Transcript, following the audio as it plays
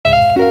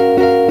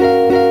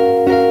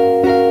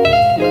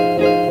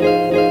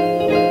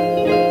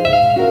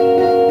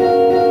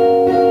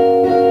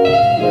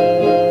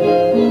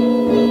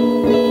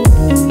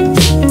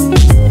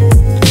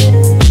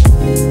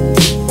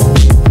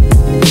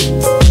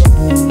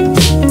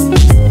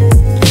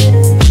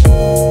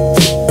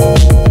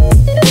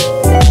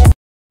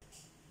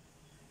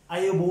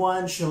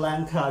Sri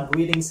Lanka.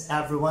 Greetings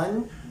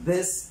everyone.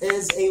 This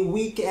is a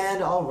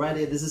weekend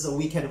already. This is a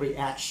weekend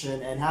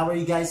reaction. And how are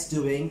you guys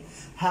doing?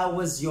 How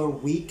was your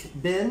week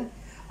been?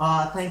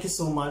 Thank you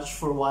so much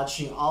for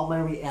watching all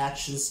my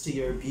reactions to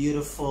your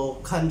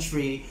beautiful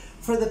country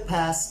for the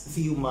past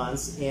few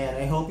months, and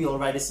I hope you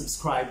already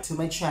subscribed to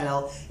my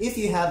channel if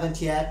you haven't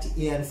yet,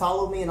 and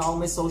follow me on all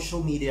my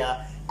social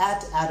media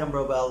at Adam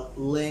Robel,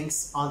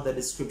 links on the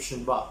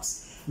description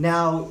box.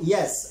 Now,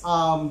 yes,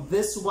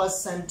 this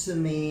was sent to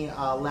me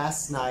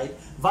last night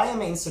via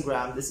my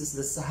Instagram. This is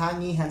the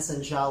Sahangi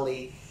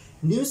Hansanjali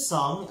new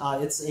song.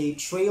 It's a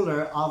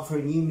trailer of her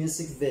new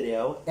music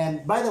video.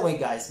 And by the way,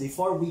 guys,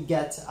 before we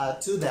get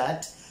to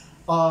that,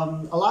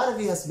 a lot of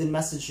you has been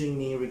messaging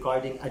me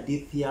regarding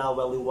Aditya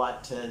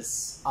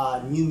Weliwata's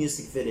new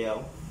music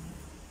video,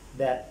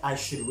 that I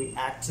should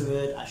react to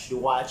it, I should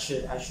watch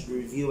it, I should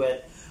review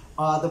it.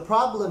 The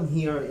problem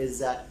here is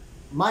that,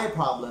 my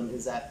problem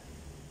is that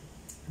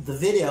the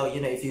video,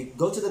 you know, if you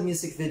go to the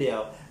music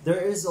video,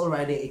 there is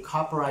already a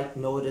copyright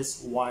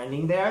notice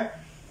warning there.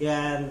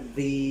 And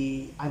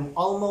I'm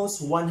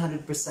almost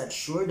 100%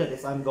 sure that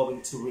if I'm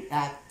going to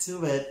react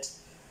to it,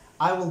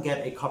 I will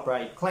get a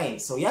copyright claim.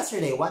 So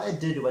yesterday, what I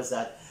did was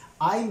that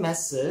I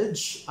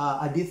messaged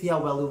Aditya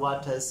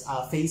Weliwata's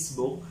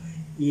Facebook,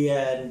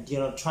 and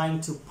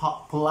trying to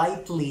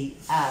politely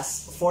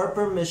ask for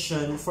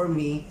permission for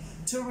me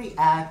to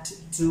react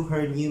to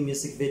her new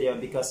music video,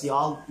 because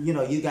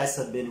you guys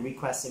have been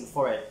requesting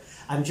for it.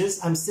 I'm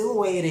still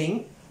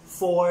waiting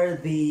for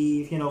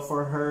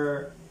for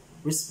her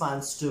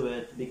response to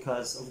it,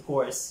 because of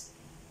course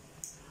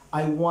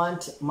I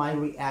want my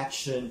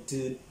reaction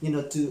to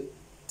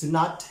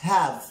not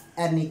have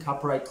any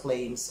copyright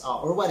claims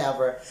or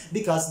whatever,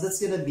 because that's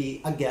gonna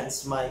be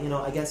against my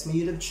against my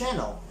YouTube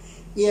channel.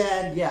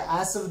 And yeah,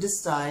 as of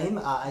this time,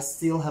 I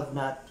still have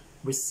not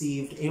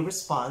received a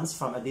response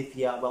from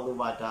Aditya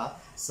Weliwata.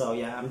 So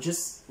yeah, I'm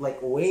just like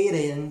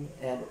waiting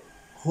and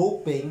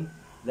hoping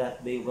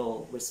that they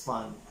will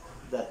respond,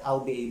 that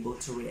I'll be able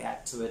to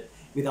react to it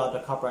without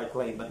a copyright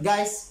claim. But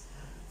guys,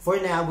 for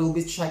now, we'll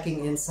be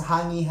checking in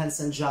Sahangi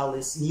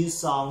Hansanjali's new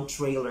song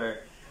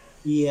trailer.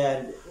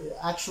 And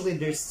actually,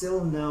 there's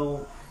still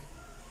no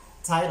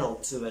title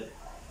to it.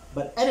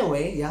 But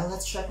anyway, yeah,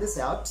 let's check this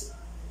out.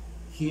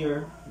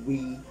 Here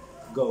we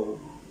go.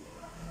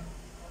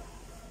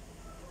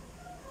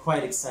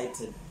 Quite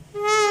excited.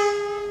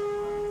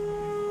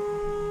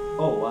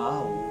 Oh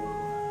wow.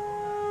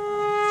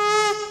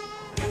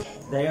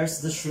 There's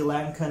the Sri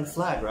Lankan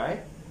flag,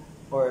 right?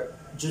 Or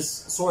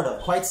just sort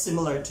of, quite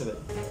similar to it.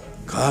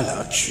 I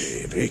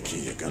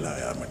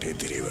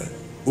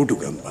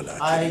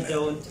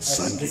don't,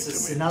 this is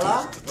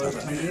Sinhala or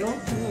Tamil.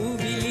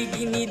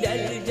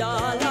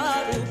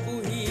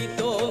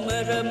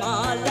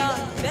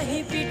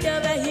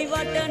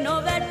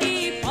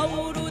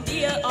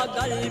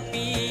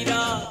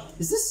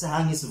 Is this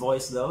Sahangi's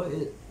voice though?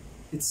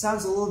 It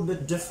sounds a little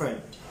bit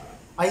different.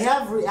 I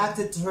have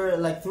reacted to her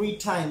like 3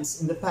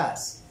 times in the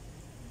past.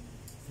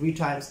 3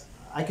 times.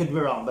 I could be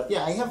wrong, but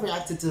yeah, I have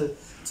reacted to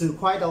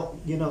quite a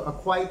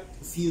quite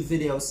few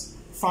videos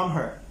from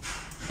her.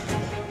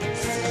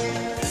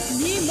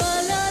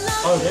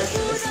 Oh, there she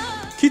is.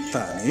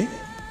 Kitane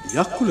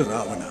Yakula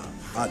Ravana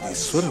Adi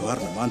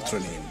Suravarna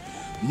Mantranin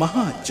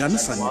Maha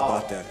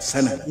Janasanipatak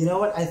Sana. You know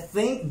what? I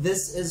think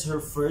this is her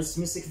first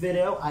music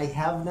video. I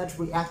have not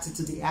reacted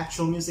to the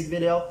actual music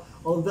video,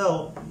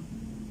 although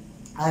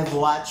I've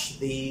watched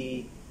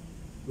the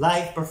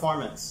live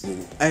performance.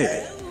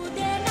 Hey.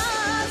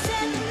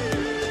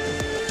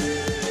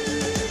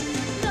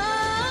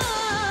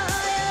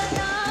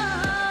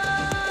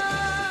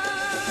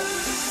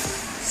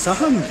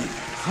 Sahangi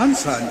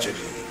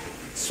Hansanjali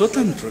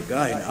Swatantra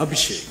Gayan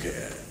Abhishek.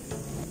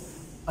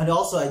 And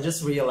also, I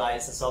just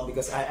realized as well,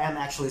 because I am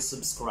actually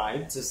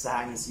subscribed to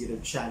Sahangi's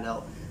YouTube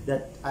channel,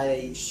 that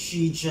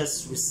she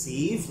just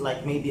received,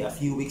 like maybe a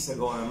few weeks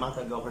ago or a month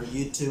ago, her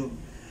YouTube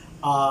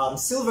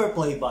silver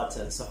play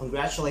button. So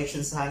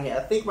congratulations, Sahangi. I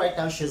think right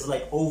now she has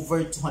like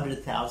over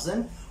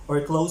 200,000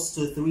 or close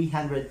to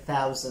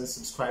 300,000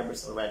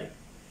 subscribers already.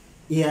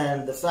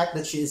 And the fact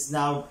that she is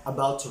now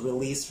about to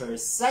release her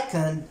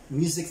second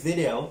music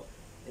video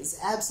is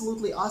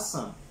absolutely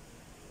awesome.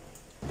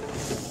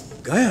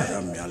 Gaya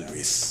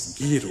Ramyalvis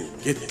Giru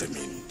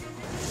Getamin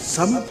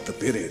Samapta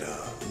Pereira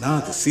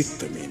Nada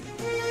Sittamin.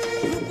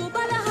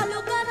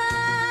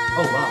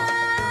 Oh wow.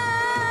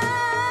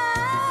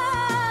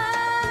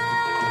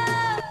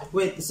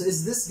 Wait, so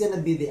is this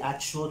gonna be the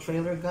actual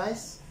trailer,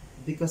 guys?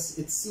 Because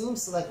it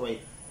seems like,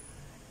 wait,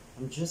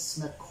 I'm just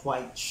not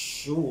quite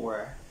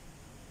sure.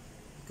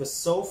 Because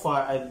so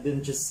far I've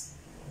been just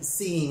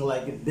seeing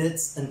like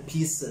bits and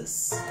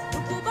pieces.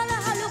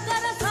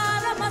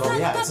 Oh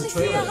yeah, it's a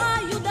trailer.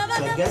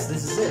 So I guess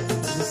this is it.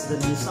 This is the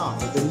new song,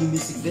 the new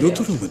music video.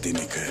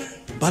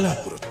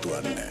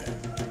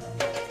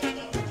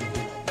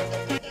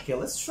 Okay,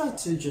 let's try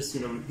to just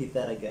repeat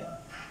that again.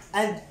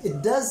 And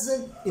it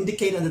doesn't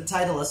indicate on the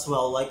title as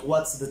well, like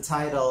what's the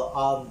title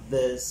of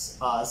this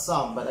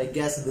song, but I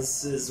guess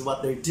this is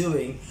what they're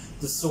doing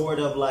to sort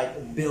of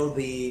like build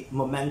the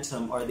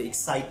momentum or the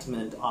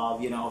excitement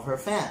of, you know, of her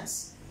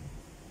fans.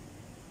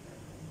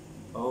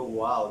 Oh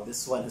wow,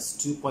 this one has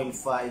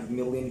 2.5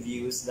 million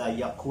views, the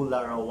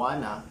Yakula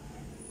Rawana.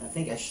 I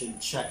think I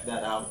should check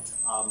that out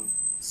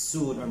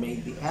soon or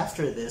maybe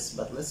after this,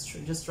 but let's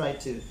just try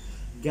to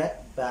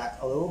get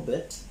back a little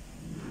bit.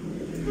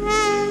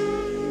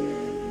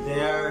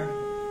 There,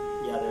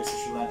 yeah, there's a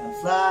Sri Lankan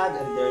flag,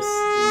 and there's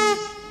the...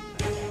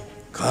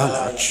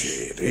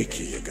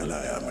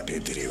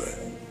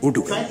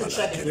 Trying to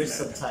check if there's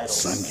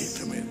subtitles.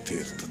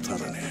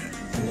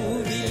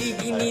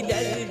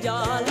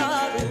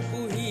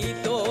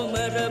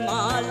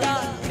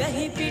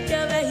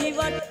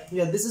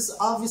 Yeah, this is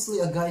obviously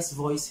a guy's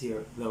voice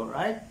here, though,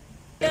 right?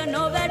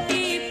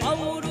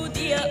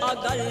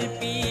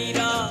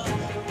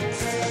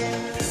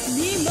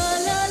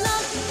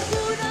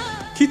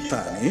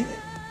 Kitane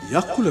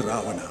Yakula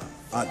Ravana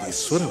Adi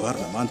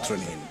Suravarna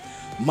Mantranin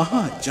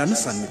Maha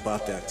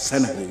Janasannipatak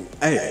Sanahu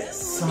Ay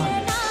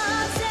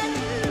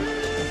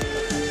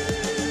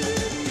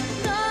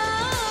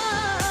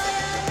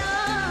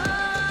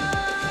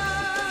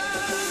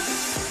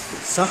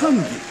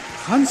Sahangi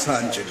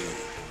Hansanjali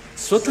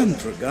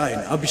Swatantra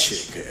Gayan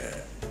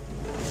Abhishekaya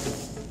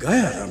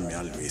Gayaram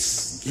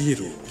Alvis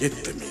Giru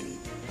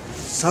Gettamin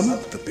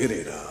Samantha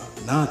Pereira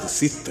Nada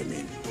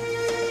Sittamin.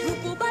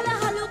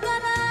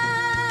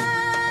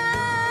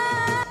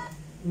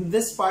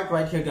 This part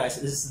right here, guys,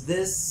 is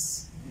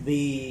this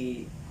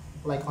the,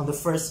 like, on the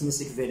first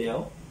music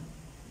video,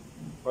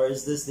 or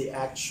is this the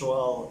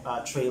actual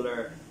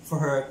trailer for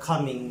her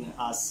coming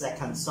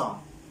second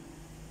song?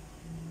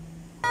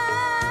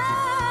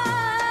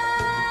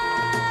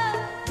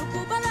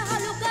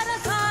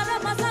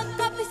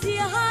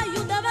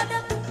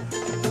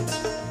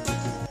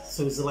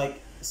 So it's like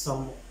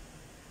some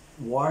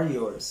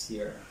warriors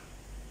here.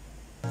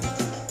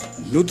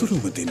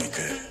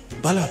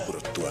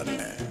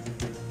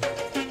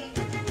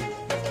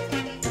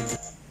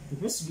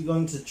 I'm just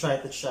going to try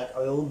to check a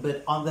little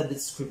bit on the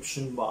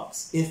description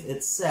box if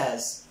it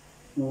says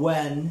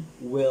when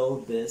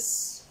will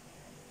this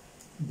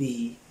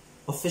be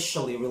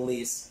officially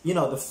released, you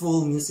know, the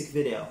full music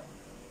video.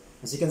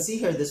 As you can see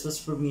here, this was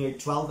premiered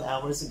 12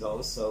 hours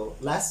ago, so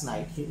last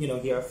night, you know,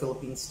 here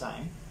Philippines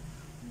time.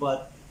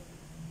 But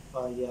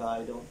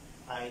yeah,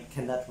 I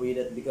cannot read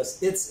it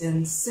because it's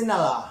in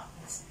Sinhala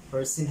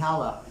or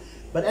Sinhala.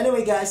 But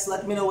anyway, guys,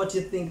 let me know what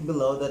you think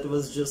below. That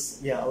was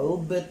just, yeah, a little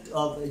bit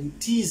of a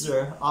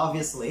teaser,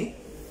 obviously.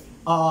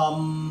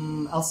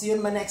 I'll see you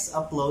in my next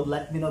upload.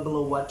 Let me know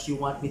below what you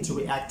want me to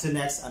react to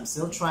next. I'm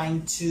still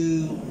trying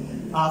to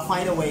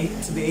find a way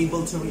to be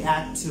able to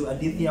react to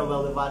Aditya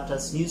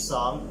Welivata's new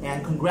song.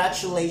 And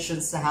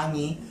congratulations,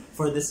 Sahangi,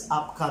 for this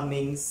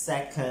upcoming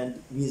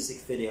second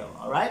music video.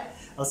 Alright?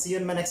 I'll see you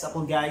in my next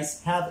upload,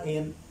 guys. Have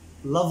a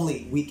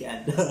lovely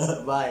weekend.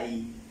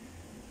 Bye.